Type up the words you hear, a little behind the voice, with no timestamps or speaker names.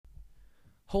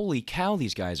Holy cow,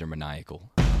 these guys are maniacal.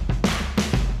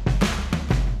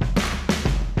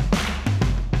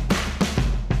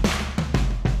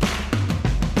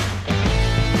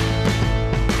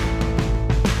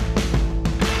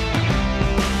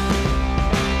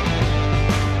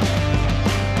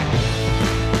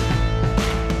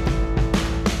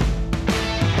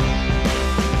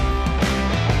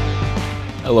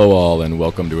 Hello all, and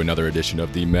welcome to another edition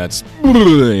of the Mets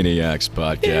Maniacs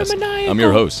podcast. I'm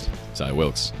your host, Cy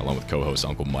Wilkes, along with co-host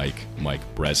Uncle Mike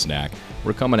Bresnack.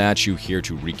 We're coming at you here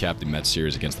to recap the Mets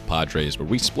series against the Padres, where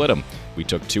we split them. We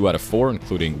took 2 out of 4,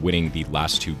 including winning the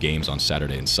last 2 games on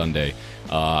Saturday and Sunday.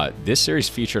 This series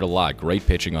featured a lot. Great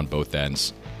pitching on both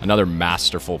ends. Another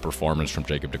masterful performance from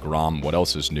Jacob deGrom. What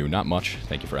else is new? Not much.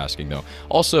 Thank you for asking, though.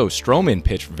 Also, Stroman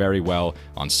pitched very well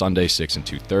on Sunday, 6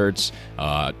 2/3,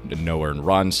 no earned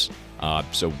runs.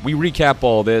 So we recap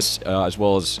all this, as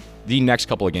well as the next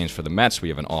couple of games for the Mets. We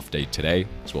have an off day today,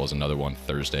 as well as another one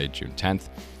Thursday, June 10th.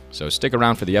 So stick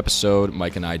around for the episode.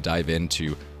 Mike and I dive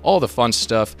into all the fun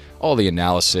stuff, all the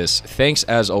analysis. Thanks,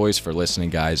 as always, for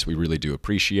listening, guys. We really do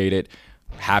appreciate it.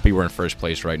 Happy we're in first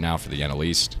place right now for the NL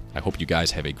East. I hope you guys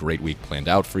have a great week planned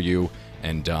out for you.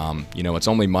 And, it's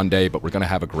only Monday, but we're going to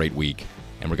have a great week,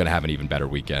 and we're going to have an even better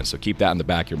weekend. So keep that in the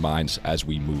back of your minds as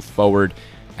we move forward.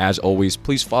 As always,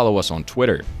 please follow us on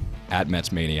Twitter, at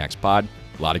MetsManiacsPod.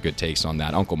 A lot of good takes on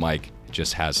that. Uncle Mike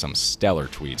just has some stellar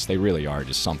tweets. They really are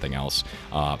just something else.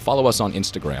 Follow us on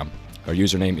Instagram. Our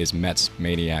username is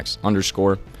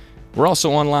MetsManiacs_. We're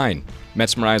also online,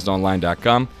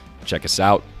 MetsMerizedOnline.com. Check us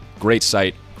out. Great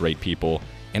site, great people.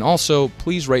 And also,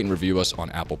 please rate and review us on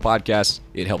Apple Podcasts.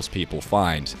 It helps people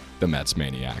find the Mets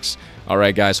Maniacs. All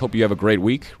right, guys, hope you have a great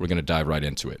week. We're going to dive right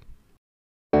into it.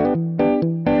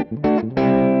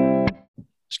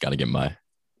 Just got to get my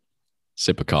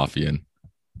sip of coffee in.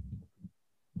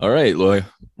 All right,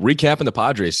 recapping the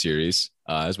Padres series.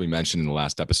 As we mentioned in the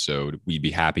last episode, we'd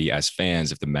be happy as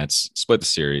fans if the Mets split the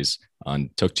series and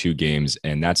took 2 games,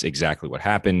 and that's exactly what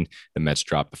happened. The Mets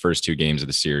dropped the first 2 games of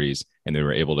the series, and they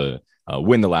were able to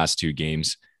win the last 2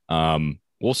 games.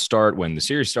 We'll start when the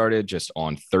series started, just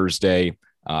on Thursday.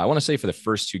 I want to say for the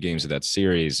first 2 games of that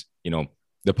series,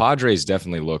 the Padres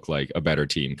definitely look like a better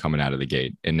team coming out of the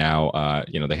gate. And now,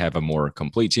 they have a more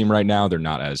complete team right now. They're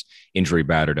not as injury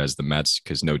battered as the Mets,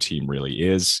 because no team really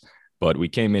is. But we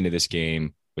came into this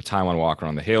game with Taijuan Walker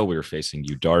on the hill. We were facing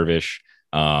Yu Darvish.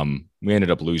 We ended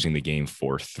up losing the game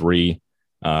 4-3.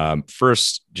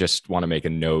 First, just want to make a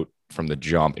note from the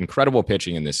jump. Incredible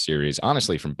pitching in this series,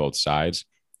 honestly, from both sides.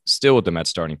 Still with the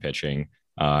Mets starting pitching.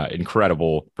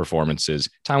 Incredible performances.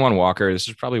 Taijuan Walker, this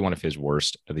is probably one of his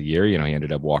worst of the year. He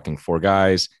ended up walking 4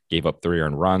 guys, gave up 3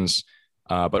 earned runs.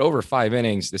 But over 5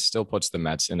 innings, this still puts the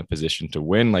Mets in a position to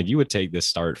win. Like, you would take this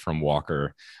start from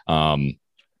Walker.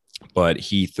 But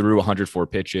he threw 104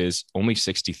 pitches. Only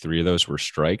 63 of those were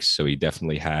strikes. So he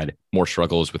definitely had more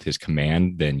struggles with his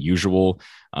command than usual.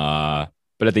 But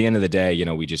at the end of the day,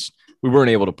 we weren't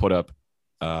able to put up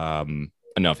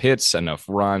enough hits, enough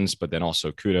runs, but then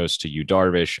also kudos to Yu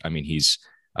Darvish. I mean, he's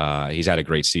had a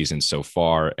great season so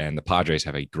far, and the Padres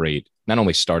have a great, not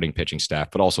only starting pitching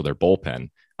staff, but also their bullpen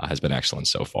has been excellent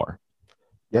so far.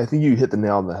 Yeah, I think you hit the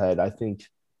nail on the head. I think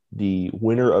the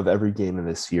winner of every game in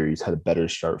this series had a better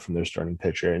start from their starting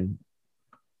pitcher, and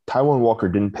Taijuan Walker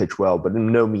didn't pitch well, but in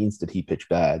no means did he pitch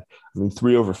bad. I mean,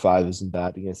 3 over 5 isn't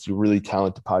bad against a really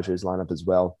talented Padres lineup as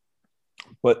well.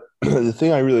 But the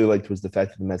thing I really liked was the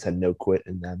fact that the Mets had no quit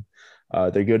in them.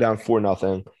 They go down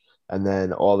 4-0, and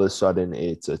then all of a sudden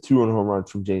it's a 2-run home run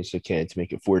from James McCann to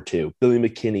make it 4-2. Billy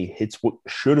McKinney hits what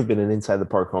should have been an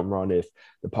inside-the-park home run if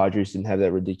the Padres didn't have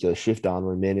that ridiculous shift on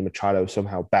where Manny Machado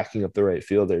somehow backing up the right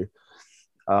fielder.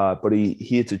 But he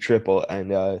hits a triple,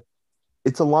 and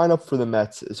it's a lineup for the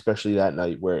Mets, especially that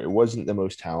night, where it wasn't the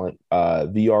most talent.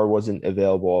 VR wasn't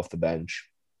available off the bench.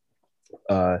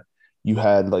 You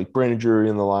had Brandon Drury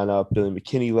in the lineup, Billy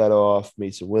McKinney led off,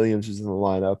 Mason Williams was in the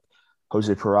lineup,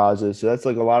 Jose Peraza. So that's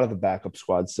a lot of the backup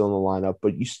squad still in the lineup,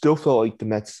 but you still felt like the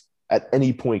Mets at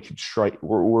any point could strike,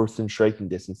 were within striking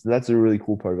distance. And that's a really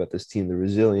cool part about this team. The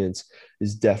resilience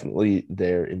is definitely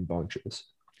there in bunches.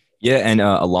 Yeah, and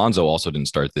Alonso also didn't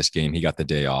start this game. He got the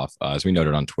day off, as we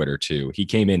noted on Twitter too. He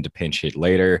came in to pinch hit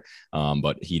later,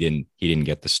 but he didn't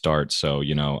get the start. So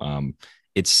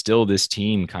it's still this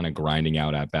team kind of grinding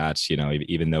out at bats.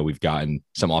 Even though we've gotten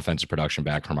some offensive production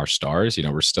back from our stars,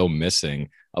 we're still missing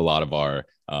a lot of our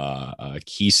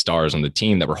key stars on the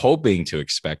team that we're hoping to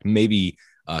expect maybe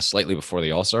slightly before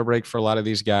the All-Star break for a lot of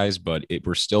these guys. But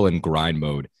we're still in grind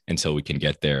mode until we can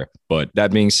get there. But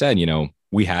that being said,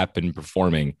 we have been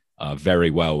performing very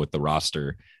well with the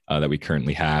roster that we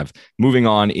currently have. Moving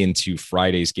on into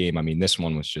Friday's game. I mean, this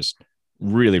one was just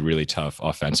really, really tough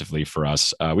offensively for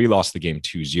us. We lost the game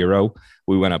 2-0.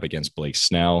 We went up against Blake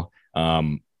Snell.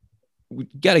 We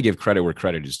got to give credit where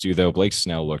credit is due, though. Blake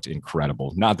Snell looked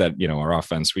incredible. Not that, our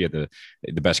offense, we had the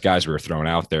best guys we were throwing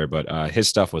out there, but his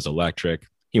stuff was electric.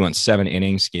 He went 7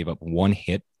 innings, gave up 1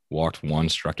 hit, walked 1,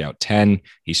 struck out 10.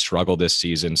 He struggled this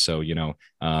season. So,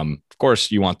 of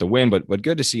course you want the win, but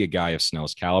good to see a guy of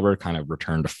Snell's caliber kind of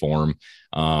return to form.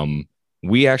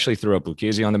 We actually threw up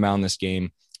Lucchesi on the mound this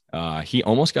game. He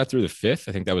almost got through the 5th.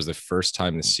 I think that was the first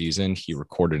time this season he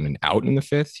recorded an out in the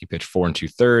 5th. He pitched 4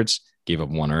 2/3, gave up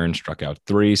 1 earned, struck out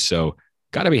 3. So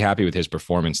got to be happy with his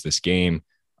performance this game.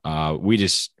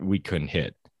 We couldn't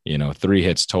hit, 3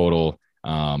 hits total.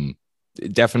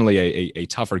 Definitely a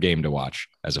tougher game to watch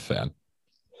as a fan.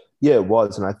 Yeah, it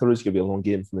was. And I thought it was going to be a long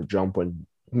game from the jump when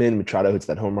Manny Machado hits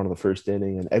that home run in the first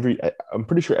inning. And I'm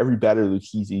pretty sure every batter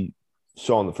Lucchesi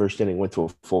saw in the first inning went to a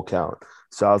full count.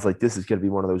 So I was like, this is going to be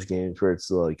one of those games where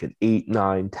it's like an 8,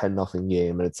 9, 10-0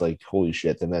 game. And it's like, holy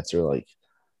shit, the Mets are like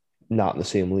not in the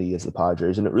same league as the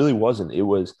Padres. And it really wasn't. It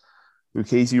was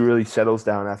Lucchesi really settles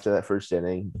down after that first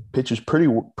inning, pitches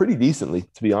pretty decently,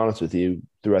 to be honest with you,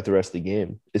 throughout the rest of the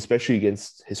game, especially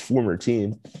against his former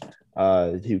team.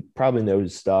 He probably knows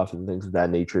his stuff and things of that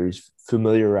nature. He's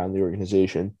familiar around the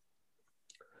organization.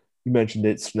 You mentioned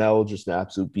it, Snell, just an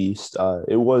absolute beast.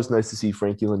 It was nice to see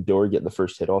Frankie Lindor getting the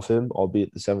first hit off him,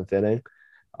 albeit the 7th inning.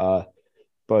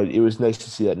 But it was nice to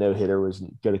see that no-hitter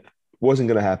wasn't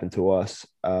gonna happen to us.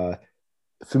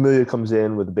 Familia comes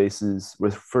in with the bases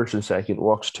with first and second,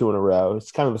 walks 2 in a row.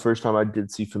 It's kind of the first time I did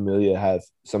see Familia have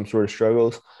some sort of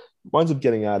struggles. Winds up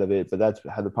getting out of it, but that's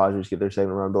how the Padres get their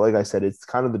second run. But like I said, it's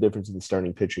kind of the difference in the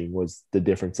starting pitching was the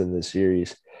difference in this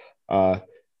series.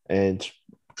 And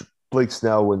Blake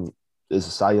Snell is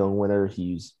a Cy Young winner.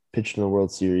 He's pitched in the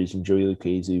World Series, and Joey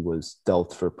Lucchesi was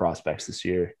dealt for prospects this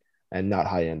year and not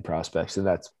high-end prospects. And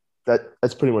that's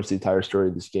pretty much the entire story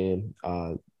of this game.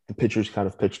 The pitchers kind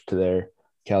of pitched to their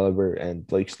caliber, and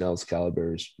Blake Snell's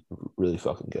caliber is really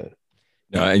fucking good.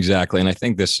 No, exactly. And I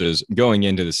think this is going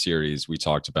into the series. We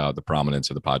talked about the prominence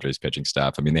of the Padres pitching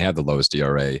staff. I mean, they had the lowest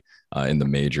ERA in the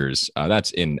majors.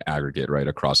 That's in aggregate, right,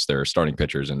 across their starting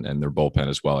pitchers and their bullpen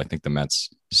as well. I think the Mets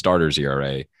starters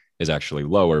ERA is actually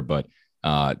lower, but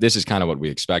this is kind of what we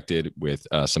expected with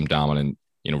some dominant,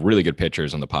 really good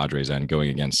pitchers on the Padres end going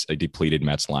against a depleted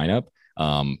Mets lineup.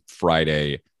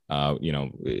 Friday,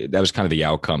 that was kind of the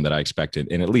outcome that I expected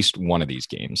in at least one of these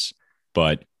games.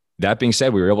 But that being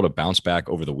said, we were able to bounce back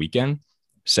over the weekend.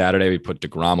 Saturday, we put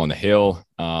DeGrom on the hill.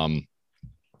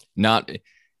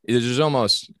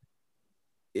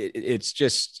 It's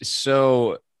just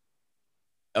so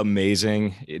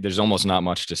amazing. There's almost not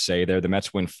much to say there. The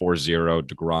Mets win 4-0.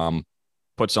 DeGrom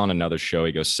puts on another show.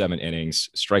 He goes 7 innings,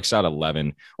 strikes out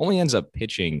 11, only ends up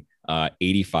pitching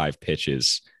 85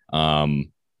 pitches, but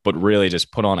really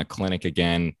just put on a clinic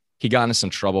again. He got into some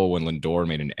trouble when Lindor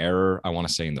made an error, I want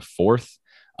to say in the 4th.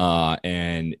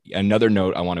 And another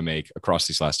note I want to make across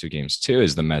these last 2 games too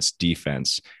is the Mets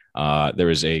defense. There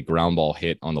was a ground ball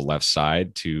hit on the left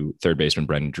side to third baseman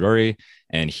Brendan Drury,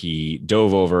 and he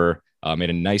dove over, made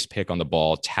a nice pick on the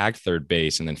ball, tagged third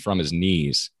base, and then from his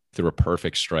knees threw a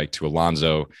perfect strike to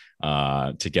Alonso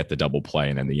to get the double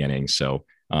play and end the inning. So,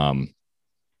 I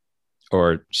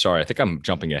think I'm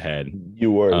jumping ahead.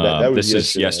 You were. That was this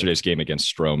is yesterday's game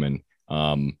against Stroman.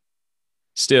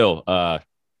 Still,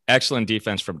 excellent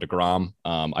defense from DeGrom.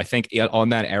 I think on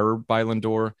that error by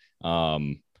Lindor,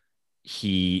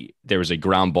 there was a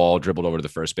ground ball dribbled over to the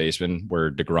first baseman where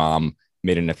DeGrom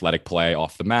made an athletic play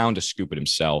off the mound to scoop it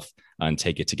himself and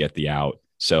take it to get the out.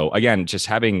 So again, just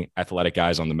having athletic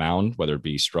guys on the mound, whether it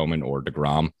be Stroman or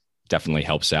DeGrom, definitely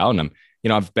helps out. And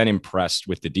I've been impressed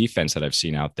with the defense that I've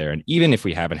seen out there. And even if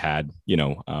we haven't had,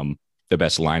 the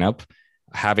best lineup,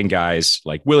 having guys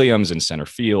like Williams in center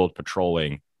field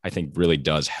patrolling, I think really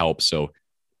does help. So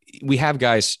we have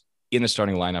guys in the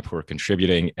starting lineup who are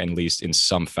contributing at least in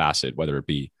some facet, whether it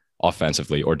be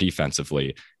offensively or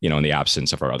defensively, in the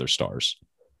absence of our other stars.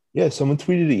 Yeah, someone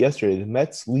tweeted it yesterday. The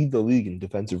Mets lead the league in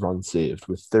defensive runs saved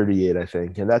with 38, I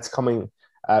think. And that's coming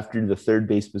after the third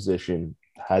base position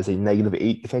has a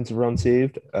 -8 defensive runs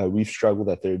saved. We've struggled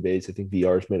at third base. I think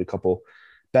VR's made a couple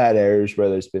bad errors,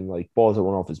 whether it's been like balls that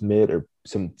went off his mitt or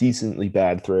some decently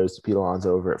bad throws to Pete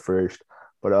Alonso over at first.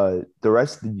 But the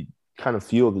rest of the kind of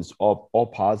field is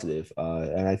all positive.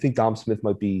 And I think Dom Smith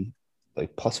might be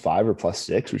like +5 or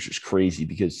 +6, which is crazy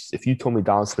because if you told me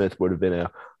Dom Smith would have been an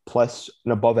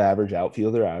above average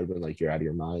outfielder, I would have been like, you're out of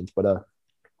your mind. But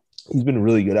he's been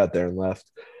really good out there and left.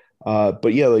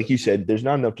 But yeah, like you said, there's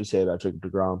not enough to say about Jacob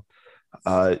DeGrom.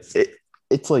 It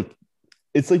it's like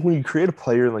when you create a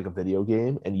player in like a video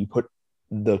game and you put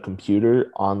the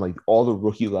computer on like all the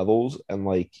rookie levels and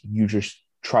like you just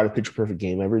try to pitch a perfect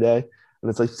game every day. And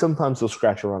it's like sometimes they'll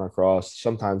scratch a run across,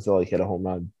 sometimes they'll like hit a home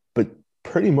run, but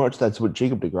pretty much that's what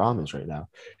Jacob DeGrom is right now.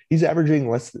 He's averaging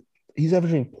less. He's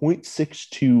averaging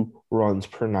 0.62 runs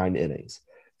per 9 innings.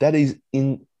 That is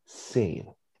insane.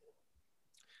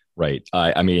 Right.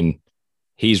 I mean,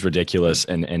 he's ridiculous.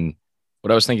 And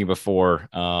what I was thinking before,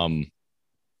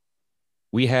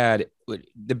 we had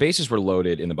the bases were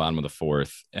loaded in the bottom of the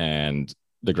fourth, and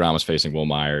DeGrom was facing Will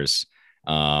Myers.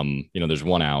 There's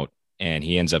one out, and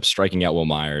he ends up striking out Will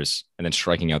Myers and then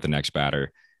striking out the next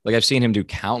batter. Like I've seen him do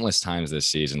countless times this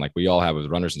season, like we all have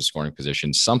with runners in scoring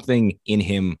position, something in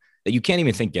him that you can't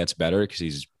even think gets better because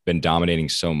he's been dominating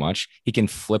so much. He can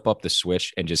flip up the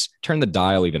switch and just turn the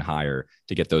dial even higher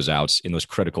to get those outs in those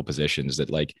critical positions that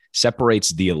like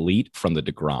separates the elite from the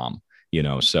DeGrom.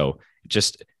 So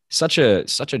just such a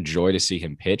joy to see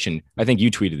him pitch. And I think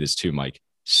you tweeted this too, Mike.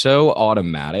 So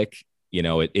automatic,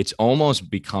 it's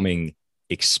almost becoming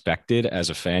expected as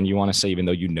a fan, you want to say, even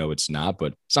though it's not,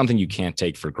 but something you can't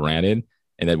take for granted,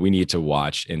 and that we need to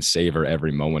watch and savor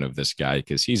every moment of this guy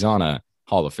because he's on a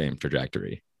Hall of Fame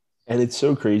trajectory. And it's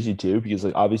so crazy too, because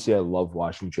like obviously I love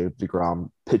watching Jacob DeGrom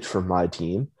pitch for my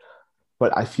team,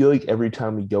 but I feel like every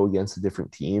time we go against a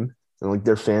different team and like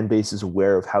their fan base is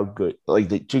aware of how good, like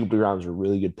Jacob DeGrom is a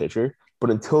really good pitcher, but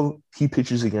until he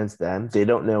pitches against them, they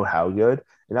don't know how good.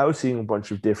 And I was seeing a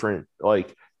bunch of different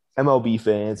like MLB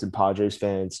fans and Padres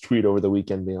fans tweet over the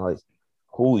weekend being like,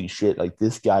 holy shit, like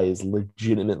this guy is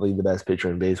legitimately the best pitcher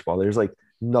in baseball. There's like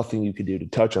nothing you could do to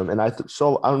touch him. And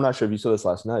I'm not sure if you saw this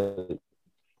last night.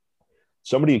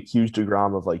 Somebody accused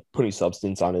DeGrom of like putting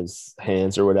substance on his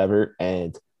hands or whatever.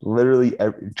 And literally,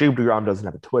 Jacob DeGrom doesn't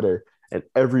have a Twitter. And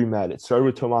every Met, it started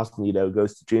with Tomas Nido,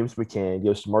 goes to James McCann,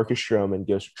 goes to Marcus Stroman,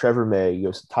 goes to Trevor May,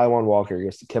 goes to Taijuan Walker,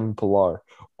 goes to Kevin Pillar.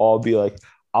 All be like,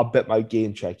 I'll bet my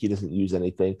game check he doesn't use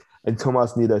anything. And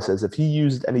Tomas Nido says if he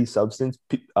used any substance,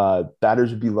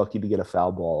 batters would be lucky to get a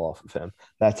foul ball off of him.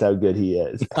 That's how good he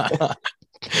is.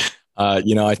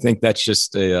 I think that's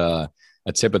just a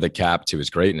tip of the cap to his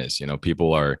greatness.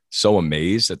 People are so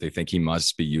amazed that they think he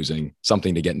must be using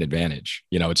something to get an advantage.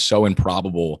 It's so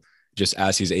improbable just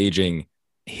as he's aging,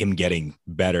 him getting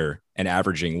better and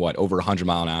averaging over 100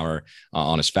 mile an hour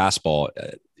on his fastball.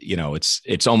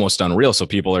 It's almost unreal. So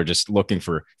people are just looking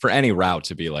for any route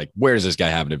to be like, where does this guy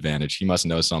have an advantage? He must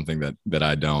know something that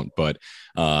I don't. But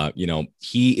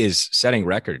he is setting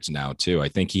records now too. I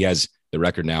think he has the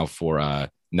record now for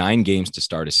 9 games to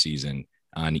start a season.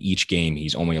 On each game,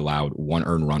 he's only allowed 1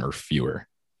 earned run or fewer.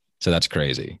 So that's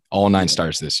crazy. All 9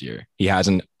 starts this year, he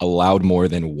hasn't allowed more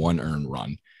than 1 earned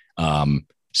run.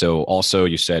 So also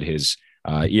you said his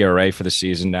ERA for the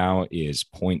season now is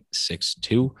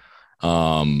 0.62.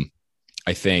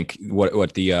 I think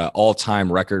what the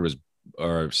all-time record was,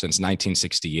 or since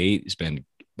 1968, has been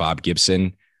Bob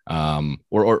Gibson,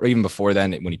 or even before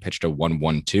then when he pitched a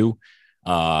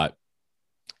 1.12.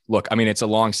 Look, I mean, it's a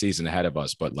long season ahead of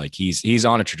us, but like he's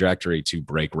on a trajectory to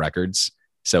break records.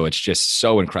 So it's just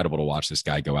so incredible to watch this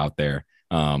guy go out there.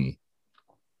 And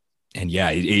yeah,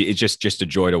 it's just a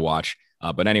joy to watch.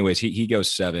 But anyways, he goes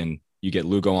 7. You get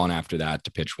Lugo on after that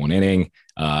to pitch 1 inning,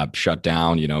 shut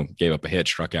down, gave up a hit,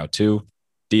 struck out 2.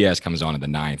 Diaz comes on in the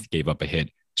 9th, gave up a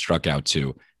hit, struck out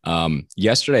 2.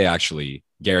 Yesterday, actually,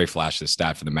 Gary flashed this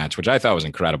stat for the Mets, which I thought was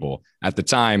incredible. At the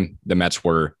time, the Mets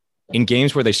were in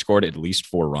games where they scored at least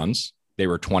 4 runs. They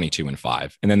were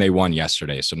 22-5, and then they won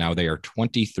yesterday. So now they are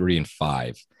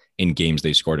 23-5 in games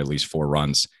they scored at least 4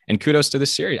 runs. And kudos to the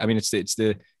series. I mean,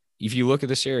 if you look at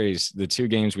the series, the 2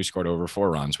 games we scored over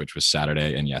 4 runs, which was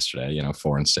Saturday and yesterday,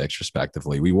 4 and 6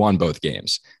 respectively. We won both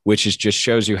games, which just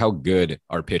shows you how good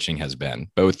our pitching has been,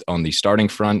 both on the starting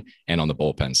front and on the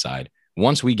bullpen side.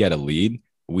 Once we get a lead,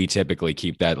 we typically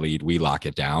keep that lead. We lock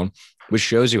it down, which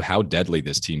shows you how deadly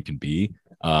this team can be.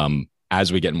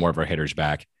 As we get more of our hitters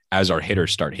back, as our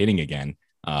hitters start hitting again,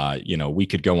 we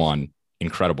could go on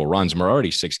incredible runs. And we're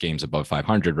already 6 games above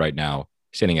 500 right now,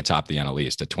 sitting atop the NL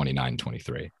East at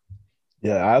 29-23.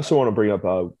 Yeah, I also want to bring up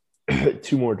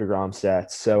 2 more DeGrom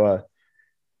stats. So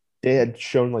they had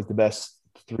shown like the best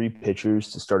 3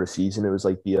 pitchers to start a season. It was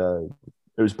like it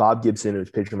was Bob Gibson, it was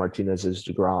Pedro Martinez, it was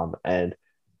DeGrom, and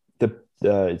the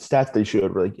stats they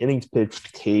showed were like innings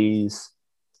pitched, Ks,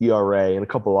 ERA, and a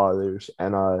couple others.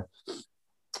 And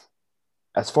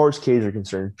as far as Ks are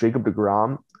concerned, Jacob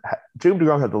DeGrom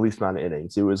had the least amount of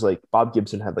innings. It was like Bob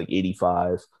Gibson had like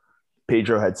 85,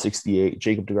 Pedro had 68,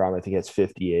 Jacob DeGrom I think has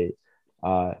 58.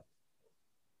 But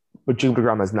Jacob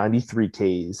DeGrom has 93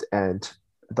 Ks, and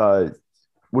the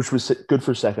which was good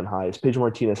for second highest. Pedro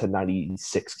Martinez had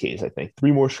 96 Ks, I think.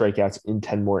 3 more strikeouts in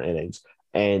 10 more innings.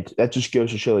 And that just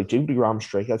goes to show like Jacob deGrom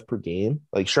strikeouts per game,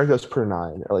 like strikeouts per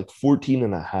 9 are like 14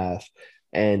 and a half.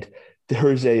 And there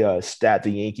was a stat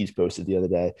the Yankees posted the other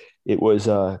day. It was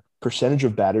a percentage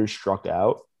of batters struck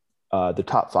out, the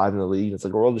top 5 in the league. It's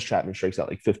like Aroldis Chapman strikes out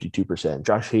like 52%.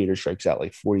 Josh Hader strikes out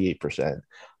like 48%.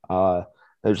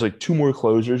 There's like 2 more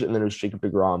closers, and then there's Jacob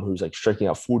deGrom, who's like striking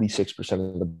out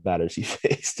 46% of the batters he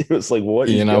faced. It was like, what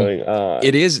is going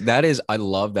on? I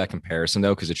love that comparison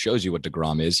though, because it shows you what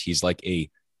deGrom is. He's like a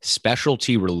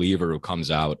specialty reliever who comes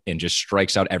out and just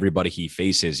strikes out everybody he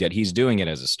faces, yet he's doing it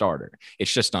as a starter.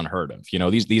 It's just unheard of.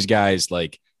 These guys,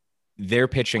 like, they're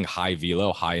pitching high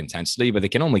velo, high intensity, but they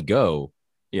can only go,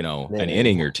 an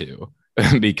inning or two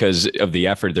because of the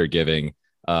effort they're giving,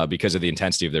 because of the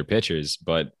intensity of their pitchers.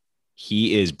 But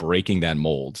he is breaking that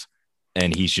mold,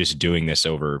 and he's just doing this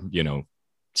over,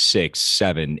 6,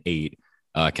 7, 8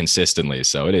 consistently.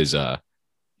 So it is,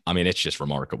 it's just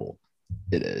remarkable.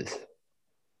 It is.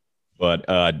 But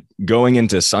going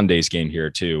into Sunday's game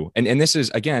here too, and this is,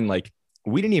 again, like,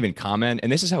 we didn't even comment,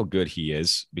 and this is how good he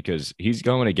is because he's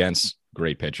going against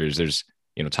great pitchers. There's,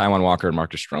 Taijuan Walker and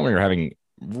Marcus Stroman are having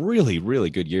really, really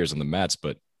good years on the Mets,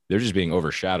 but they're just being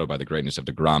overshadowed by the greatness of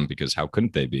deGrom, because how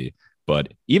couldn't they be?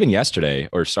 But even on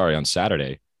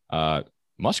Saturday,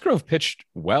 Musgrove pitched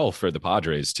well for the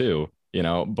Padres too,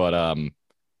 but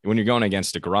when you're going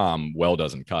against deGrom, well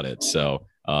doesn't cut it. So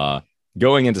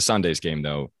going into Sunday's game,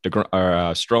 though,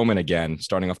 Stroman, again,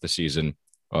 starting off the season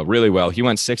really well. He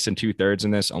went 6 2/3 in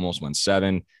this, almost went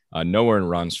 7. No earned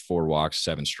runs, 4 walks,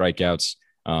 7 strikeouts.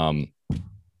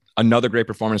 Another great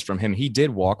performance from him. He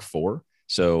did walk 4,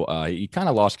 so he kind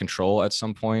of lost control at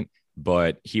some point,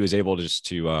 but he was able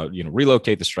to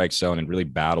relocate the strike zone and really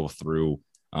battle through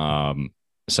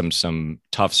some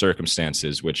tough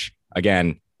circumstances, which,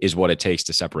 again, is what it takes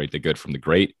to separate the good from the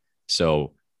great.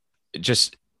 So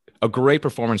just a great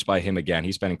performance by him again.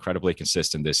 He's been incredibly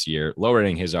consistent this year,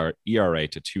 lowering his ERA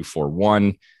to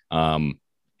 2.41.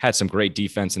 Had some great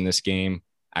defense in this game.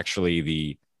 Actually,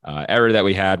 the error that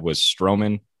we had was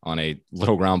Stroman on a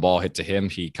little ground ball hit to him.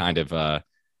 He kind of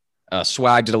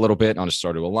swagged it a little bit on a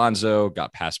start to Alonso,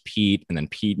 got past Pete, and then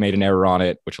Pete made an error on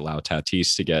it, which allowed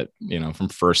Tatis to get, from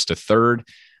first to third,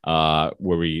 where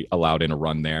we allowed in a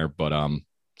run there. But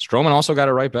Stroman also got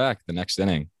it right back the next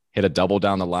inning. Hit a double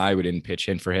down the line. We didn't pitch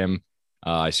in for him.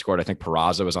 I scored. I think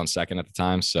Peraza was on second at the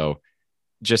time. So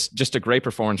just a great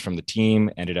performance from the team.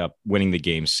 Ended up winning the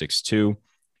game 6-2.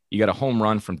 You got a home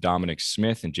run from Dominic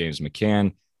Smith and James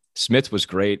McCann. Smith was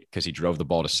great because he drove the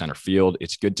ball to center field.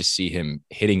 It's good to see him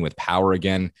hitting with power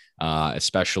again,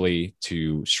 especially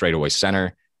to straightaway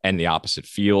center and the opposite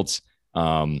fields.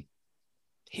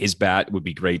 His bat would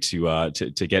be great to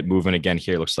get moving again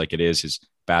here. Looks like it is. His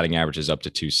batting average is up to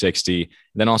 260. And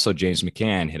then also James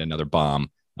McCann hit another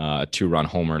bomb, a 2-run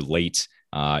homer late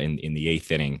in the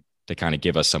 8th inning to kind of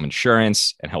give us some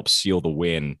insurance and help seal the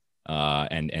win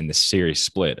and the series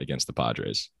split against the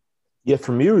Padres. Yeah,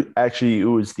 for me, it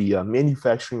was the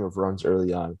manufacturing of runs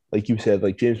early on. Like you said,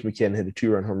 like James McCann hit a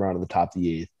 2-run home run on the top of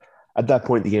the 8th. At that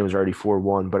point, the game was already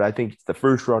 4-1, but I think the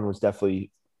first run was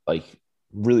definitely like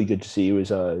really good to see. It was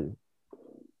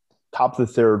top of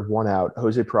the 3rd, 1 out.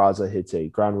 Jose Peraza hits a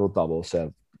ground rule double,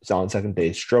 so it's on second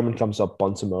base. Stroman comes up,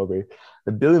 bunts him over.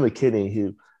 And Billy McKinney,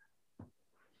 who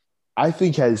I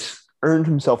think has earned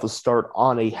himself a start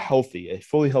on a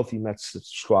fully healthy Mets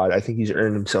squad. I think he's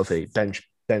earned himself a bench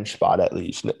spot at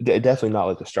least. Definitely not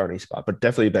like a starting spot, but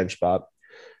definitely a bench spot.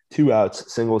 2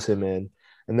 outs, singles him in.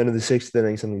 And then in the 6th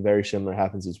inning, something very similar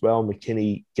happens as well.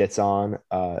 McKinney gets on.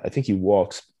 I think he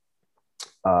walks.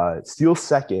 Steals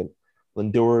second.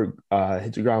 Lindor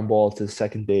hits a ground ball to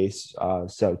second base.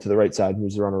 So to the right side,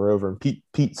 moves the runner over. And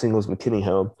Pete singles McKinney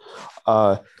home.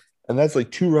 And that's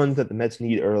like 2 runs that the Mets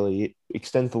need early. It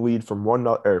extends the lead from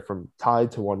from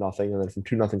tied to 1-0, and then from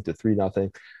 2-0 to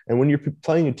 3-0. And when you're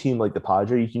playing a team like the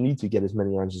Padres, you need to get as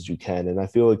many runs as you can. And I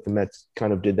feel like the Mets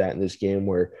kind of did that in this game,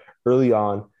 where early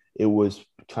on it was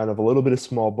kind of a little bit of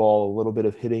small ball, a little bit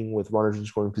of hitting with runners in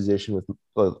scoring position with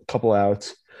a couple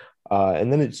outs.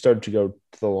 And then it started to go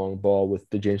to the long ball with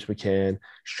the James McCann.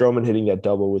 Stroman hitting that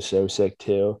double was so sick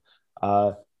too.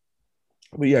 But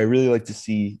yeah, I really like to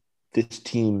see this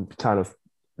team kind of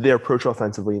their approach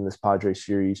offensively in this Padres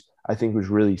series. I think was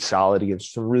really solid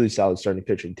against some really solid starting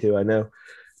pitching too. I know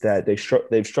that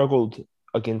they've struggled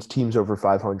against teams over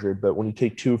 500, but when you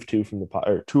take 2 of 4 from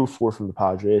the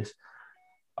Padres,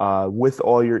 with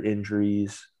all your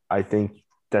injuries, I think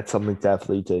that's something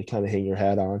definitely to kind of hang your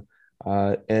hat on.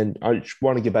 And I just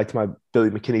want to get back to my Billy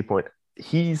McKinney point.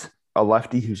 He's a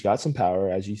lefty who's got some power.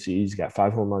 As you see, he's got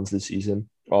 5 home runs this season,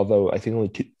 although I think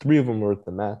only three of them were with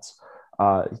the Mets.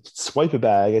 Swipe a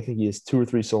bag. I think he has 2 or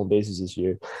 3 stolen bases this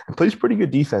year and plays pretty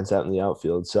good defense out in the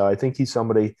outfield. So I think he's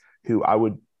somebody who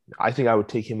I think I would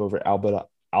take him over Albert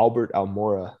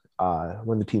Almora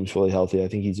when the team's fully healthy. I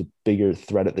think he's a bigger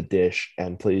threat at the dish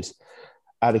and plays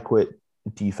adequate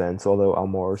defense, although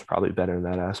Almora is probably better in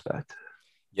that aspect.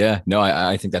 Yeah, no,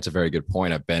 I think that's a very good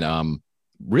point. I've been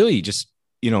really just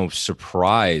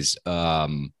surprised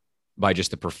by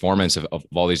just the performance of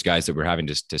all these guys that we're having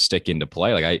to stick into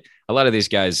play. Like a lot of these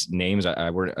guys' names I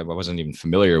wasn't even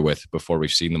familiar with before we've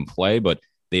seen them play, but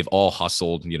they've all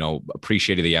hustled.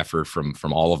 Appreciated the effort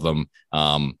from all of them.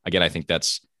 Again, I think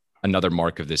that's another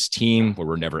mark of this team where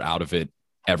we're never out of it.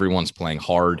 Everyone's playing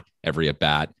hard every at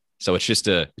bat, so it's just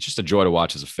a joy to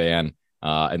watch as a fan.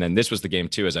 And then this was the game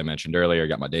too, as I mentioned earlier. I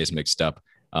got my days mixed up.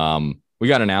 We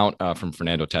got an out from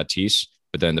Fernando Tatis,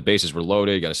 but then the bases were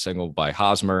loaded. Got a single by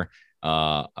Hosmer,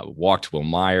 walked Will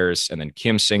Myers, and then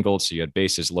Kim singled. So you had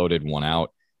bases loaded, 1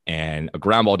 out, and a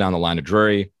ground ball down the line to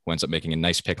Drury, who ends up making a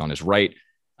nice pick on his right,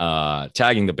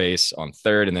 tagging the base on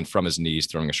third, and then from his knees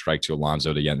throwing a strike to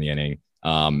Alonso to end the inning.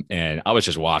 And I was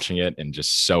just watching it and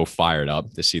just so fired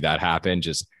up to see that happen.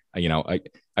 Just a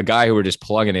guy who were just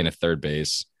plugging in at third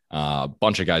base. A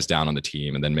bunch of guys down on the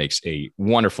team, and then makes a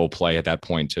wonderful play at that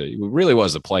point. It really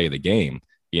was the play of the game,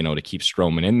 to keep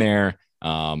Stroman in there,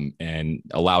 and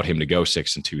allowed him to go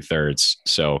 6 2/3.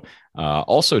 So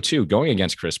also too, going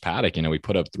against Chris Paddock, we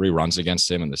put up 3 runs against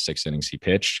him in the 6 innings he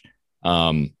pitched.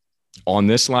 On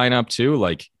this lineup too,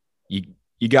 like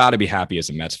you got to be happy as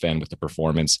a Mets fan with the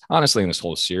performance, honestly, in this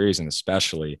whole series, and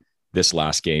especially this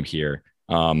last game here.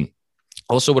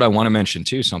 Also, what I want to mention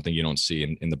too, something you don't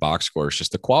see in the box score, is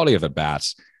just the quality of at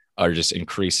bats are just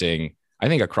increasing, I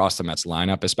think, across the Mets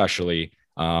lineup, especially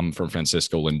from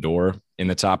Francisco Lindor in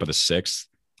the top of the 6th.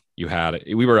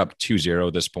 We were up 2-0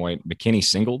 at this point. McKinney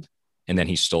singled, and then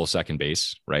he stole second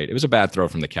base, right? It was a bad throw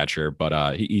from the catcher,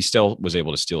 but he still was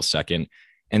able to steal second.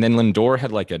 And then Lindor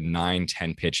had like a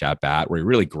 9-10 pitch at bat where he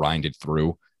really grinded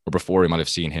through, or before we might have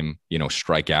seen him,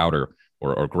 strike out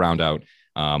or ground out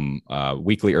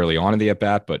weekly early on in the at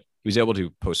bat, but he was able to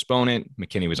postpone it.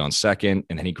 McKinney was on second,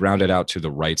 and then he grounded out to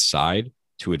the right side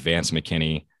to advance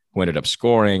McKinney, who ended up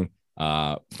scoring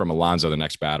from Alonso, the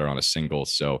next batter, on a single.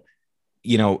 So,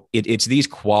 it's these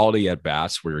quality at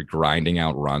bats where you're grinding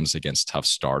out runs against tough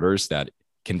starters that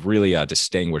can really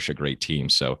distinguish a great team.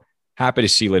 So happy to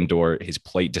see Lindor, his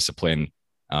plate discipline,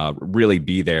 really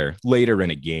be there later in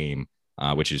a game,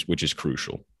 which is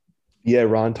crucial. Yeah,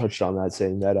 Ron touched on that,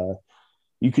 saying that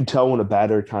you can tell when a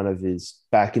batter kind of is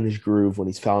back in his groove when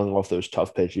he's fouling off those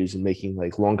tough pitches and making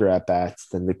like longer at bats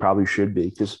than they probably should be.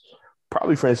 Because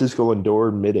probably Francisco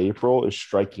Lindor mid-April is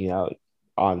striking out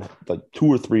on like 2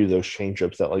 or 3 of those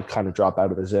changeups that like kind of drop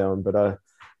out of the zone. But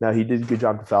now he did a good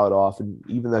job to foul it off. And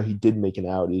even though he did make an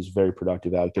out, he was very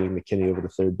productive out getting McKinney over to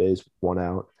third base with 1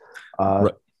 out.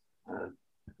 Right.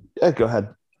 Yeah, go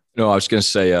ahead. No, I was going to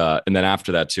say, and then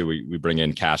after that too, we bring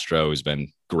in Castro, who's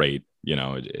been great.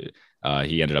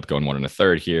 He ended up going 1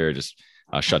 1/3 here, just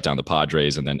shut down the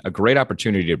Padres, and then a great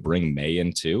opportunity to bring May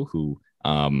in too, who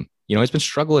has been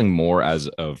struggling more as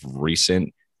of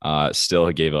recent. Still,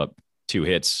 he gave up 2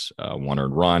 hits, 1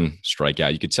 earned run,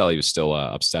 strikeout. You could tell he was still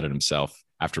upset at himself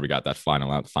after we got that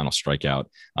final strikeout.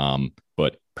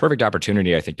 But perfect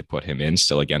opportunity, I think, to put him in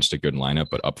still against a good lineup,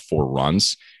 but up 4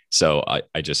 runs. So I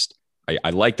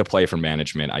like the play from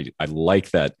management. I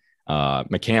like that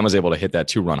McCann was able to hit that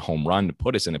 2-run home run to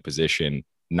put us in a position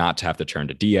not to have to turn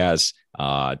to Diaz,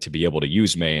 to be able to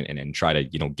use May and try to,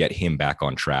 get him back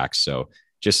on track. So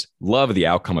just love the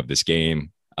outcome of this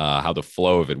game, how the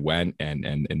flow of it went and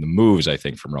the moves, I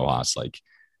think, from Rojas.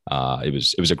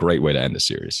 It was a great way to end the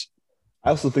series. I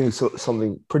also think it's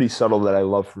something pretty subtle that I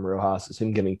love from Rojas is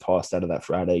him getting tossed out of that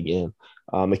Friday game.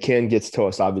 McCann gets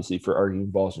tossed, obviously, for arguing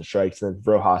balls and strikes, and then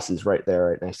Rojas is right there,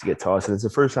 right next to get tossed. And it's the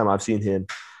first time I've seen him.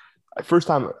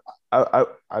 I'm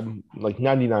like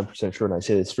 99% sure when I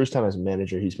say this, first time as a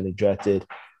manager, he's been ejected.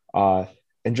 And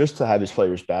just to have his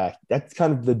players back, that's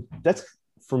kind of the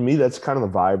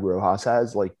vibe Rojas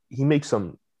has. Like, he makes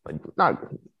some,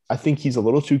 I think he's a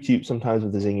little too cute sometimes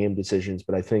with his in-game decisions,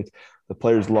 but I think the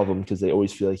players love him because they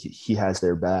always feel like he has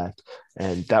their back.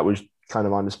 And that was kind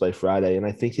of on display Friday. And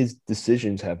I think his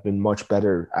decisions have been much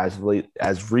better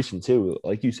as recent too.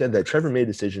 Like you said, that Trevor May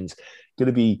decision's going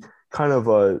to be kind of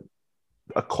a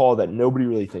call that nobody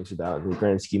really thinks about in the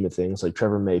grand scheme of things. Like,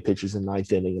 Trevor May pitches in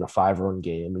 9th inning in a 5-run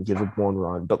game and gives up 1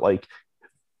 run, but like,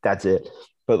 that's it.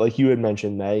 But like you had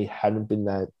mentioned, May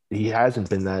he hasn't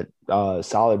been that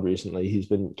solid recently. He's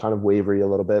been kind of wavery a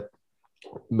little bit.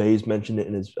 Mays mentioned it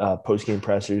in his post-game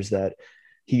pressers that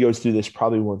he goes through this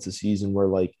probably once a season where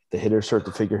like the hitters start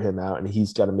to figure him out and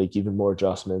he's got to make even more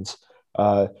adjustments.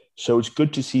 So it's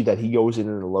good to see that he goes in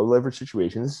a low leverage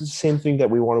situation. This is the same thing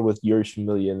that we wanted with Yuri's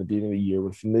Familia in the beginning of the year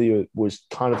when Familia was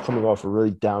kind of coming off a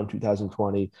really down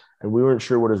 2020 and we weren't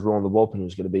sure what his role in the bullpen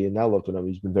was going to be. And now look at him,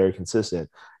 he's been very consistent.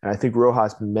 And I think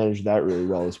Rojas managed that really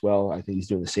well as well. I think he's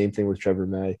doing the same thing with Trevor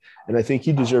May. And I think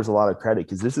he deserves a lot of credit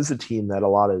because this is a team that a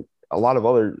lot of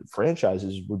other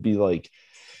franchises would be like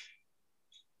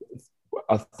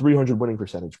a 300 winning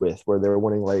percentage with, where they're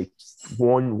winning like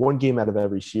one game out of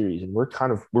every series, and we're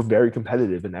very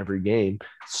competitive in every game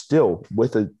still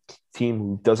with a team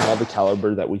who doesn't have the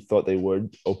caliber that we thought they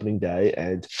would opening day.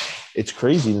 And it's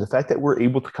crazy. And the fact that we're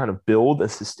able to kind of build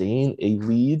and sustain a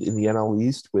lead in the NL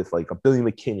East with like a Billy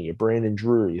McKinney, a Brandon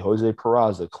Drury, Jose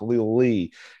Peraza, Khalil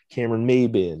Lee, Cameron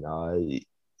Maybin,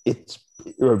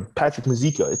 or Patrick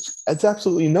Mazeika. It's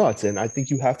absolutely nuts. And I think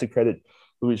you have to credit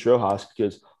Luis Rojas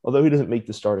because although he doesn't make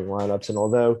the starting lineups and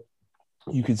although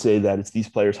you could say that it's these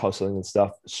players hustling and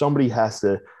stuff, somebody has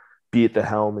to be at the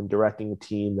helm and directing a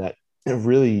team that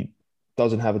really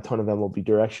doesn't have a ton of MLB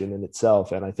direction in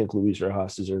itself. And I think Luis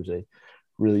Rojas deserves a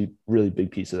really, really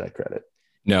big piece of that credit.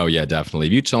 No, yeah, definitely.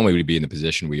 If you told me we'd be in the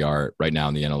position we are right now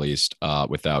in the NL East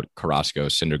without Carrasco,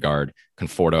 Syndergaard,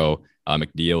 Conforto,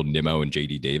 McNeil, Nimmo, and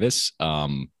JD Davis,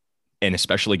 and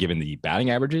especially given the batting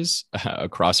averages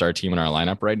across our team and our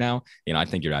lineup right now, I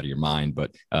think you're out of your mind.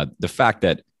 But the fact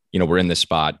that, we're in this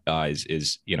spot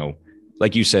is,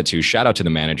 like you said, too, shout out to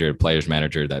the manager, players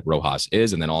manager that Rojas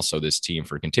is, and then also this team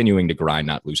for continuing to grind,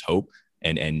 not lose hope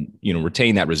and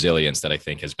retain that resilience that I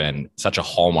think has been such a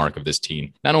hallmark of this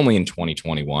team, not only in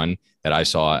 2021 that I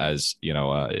saw as,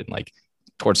 in like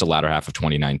towards the latter half of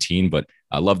 2019, but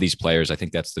I love these players. I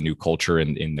think that's the new culture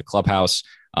in the clubhouse.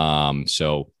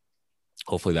 So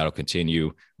hopefully that'll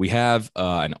continue. We have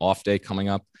an off day coming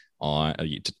up on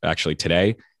actually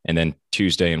today, and then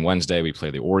Tuesday and Wednesday we play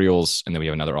the Orioles, and then we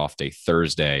have another off day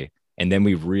Thursday, and then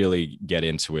we really get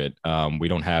into it. We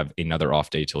don't have another off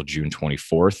day till June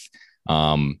 24th,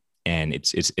 and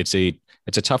it's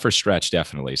a tougher stretch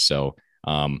definitely. So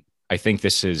I think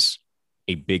this is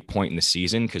a big point in the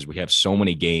season because we have so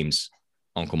many games,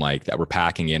 Uncle Mike, that we're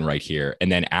packing in right here,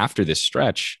 and then after this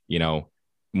stretch,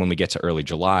 when we get to early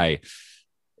July,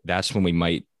 that's when we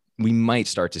might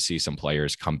start to see some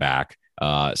players come back.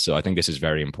 So I think this is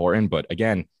very important. But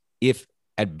again, if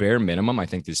at bare minimum, I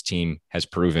think this team has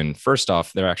proven, first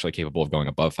off, they're actually capable of going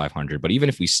above 500. But even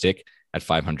if we stick at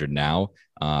 500 now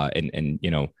and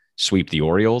sweep the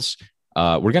Orioles,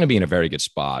 we're going to be in a very good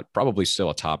spot, probably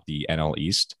still atop the NL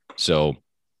East. So,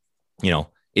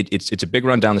 it's a big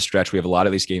run down the stretch. We have a lot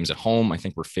of these games at home. I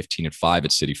think we're 15-5 at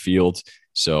Citi Field.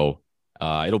 So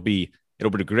it'll be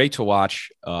great to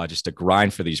watch, just a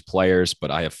grind for these players, but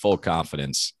I have full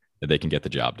confidence that they can get the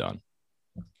job done.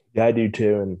 Yeah, I do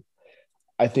too. And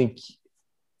I think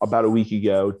about a week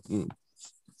ago,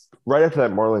 right after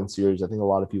that Marlins series, I think a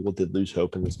lot of people did lose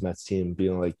hope in this Mets team,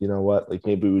 being like, you know what, like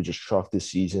maybe we just chalk this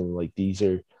season. Like these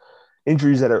are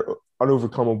injuries that are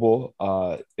unovercomable.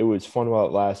 It was fun while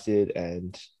it lasted,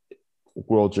 and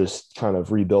we'll just kind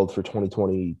of rebuild for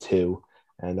 2022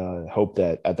 and hope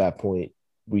that at that point,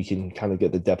 we can kind of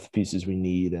get the depth pieces we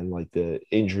need and like the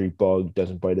injury bug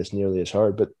doesn't bite us nearly as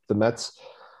hard. But the Mets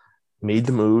made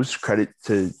the moves. Credit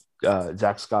to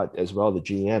Zach Scott as well, the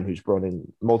GM, who's brought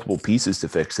in multiple pieces to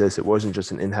fix this. It wasn't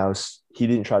just an in-house. He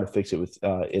didn't try to fix it with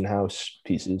in-house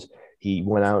pieces. He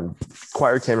went out and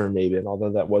acquired Cameron Maybin,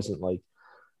 although that wasn't like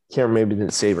Cameron Maybin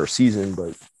didn't save our season,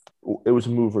 but it was a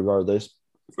move regardless.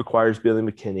 Acquires Billy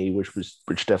McKinney,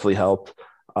 which definitely helped.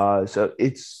 So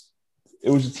it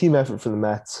was a team effort for the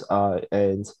Mets,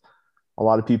 and a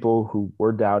lot of people who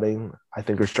were doubting, I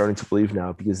think, are starting to believe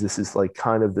now because this is like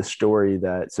kind of the story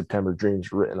that September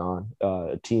Dreams written on.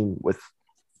 A team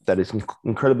that is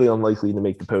incredibly unlikely to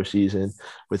make the postseason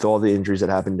with all the injuries that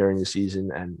happened during the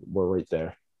season, and we're right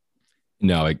there.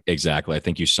 No, exactly. I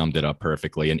think you summed it up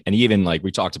perfectly. And even like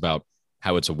we talked about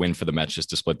how it's a win for the Mets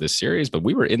just to split this series, but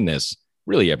we were in this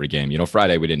really every game.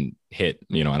 Friday we didn't hit,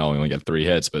 I know we only got 3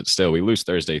 hits, but still we lose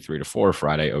Thursday 3-4,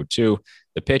 Friday 0-2.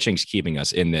 The pitching's keeping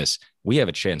us in this. We have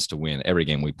a chance to win every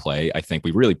game we play. I think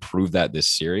we really proved that this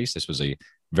series. This was a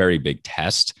very big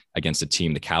test against a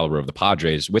team the caliber of the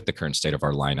Padres with the current state of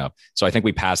our lineup. So I think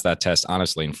we passed that test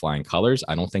honestly in flying colors.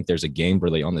 I don't think there's a game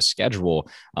really on the schedule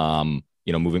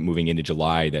moving into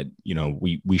July that,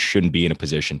 we shouldn't be in a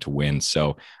position to win.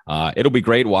 So it'll be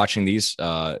great watching these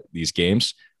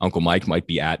games. Uncle Mike might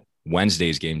be at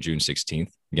Wednesday's game, June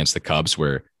 16th. against the Cubs,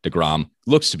 where DeGrom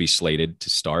looks to be slated to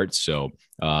start. So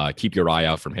keep your eye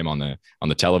out from him on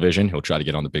the television. He'll try to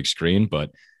get on the big screen.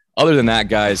 But other than that,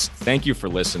 guys, thank you for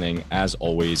listening. As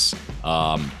always,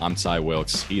 I'm Ty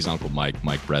Wilkes. He's Uncle Mike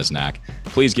Bresnak.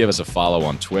 Please give us a follow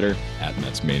on Twitter at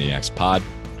MetsManiacsPod.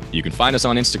 You can find us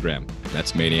on Instagram.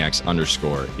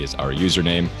 MetsManiacs_ is our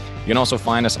username. You can also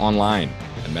find us online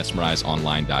at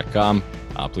MetsMerizeOnline.com.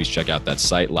 Please check out that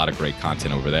site. A lot of great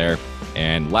content over there.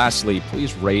 And lastly,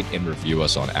 please rate and review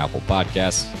us on Apple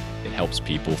Podcasts. It helps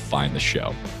people find the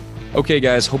show. Okay,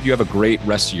 guys, hope you have a great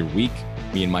rest of your week.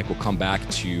 Me and Mike will come back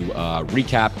to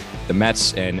recap the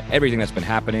Mets and everything that's been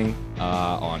happening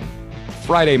on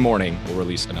Friday morning. We'll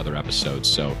release another episode.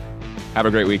 So have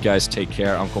a great week, guys. Take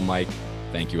care. Uncle Mike,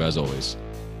 thank you as always.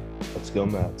 Let's go,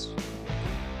 Mets.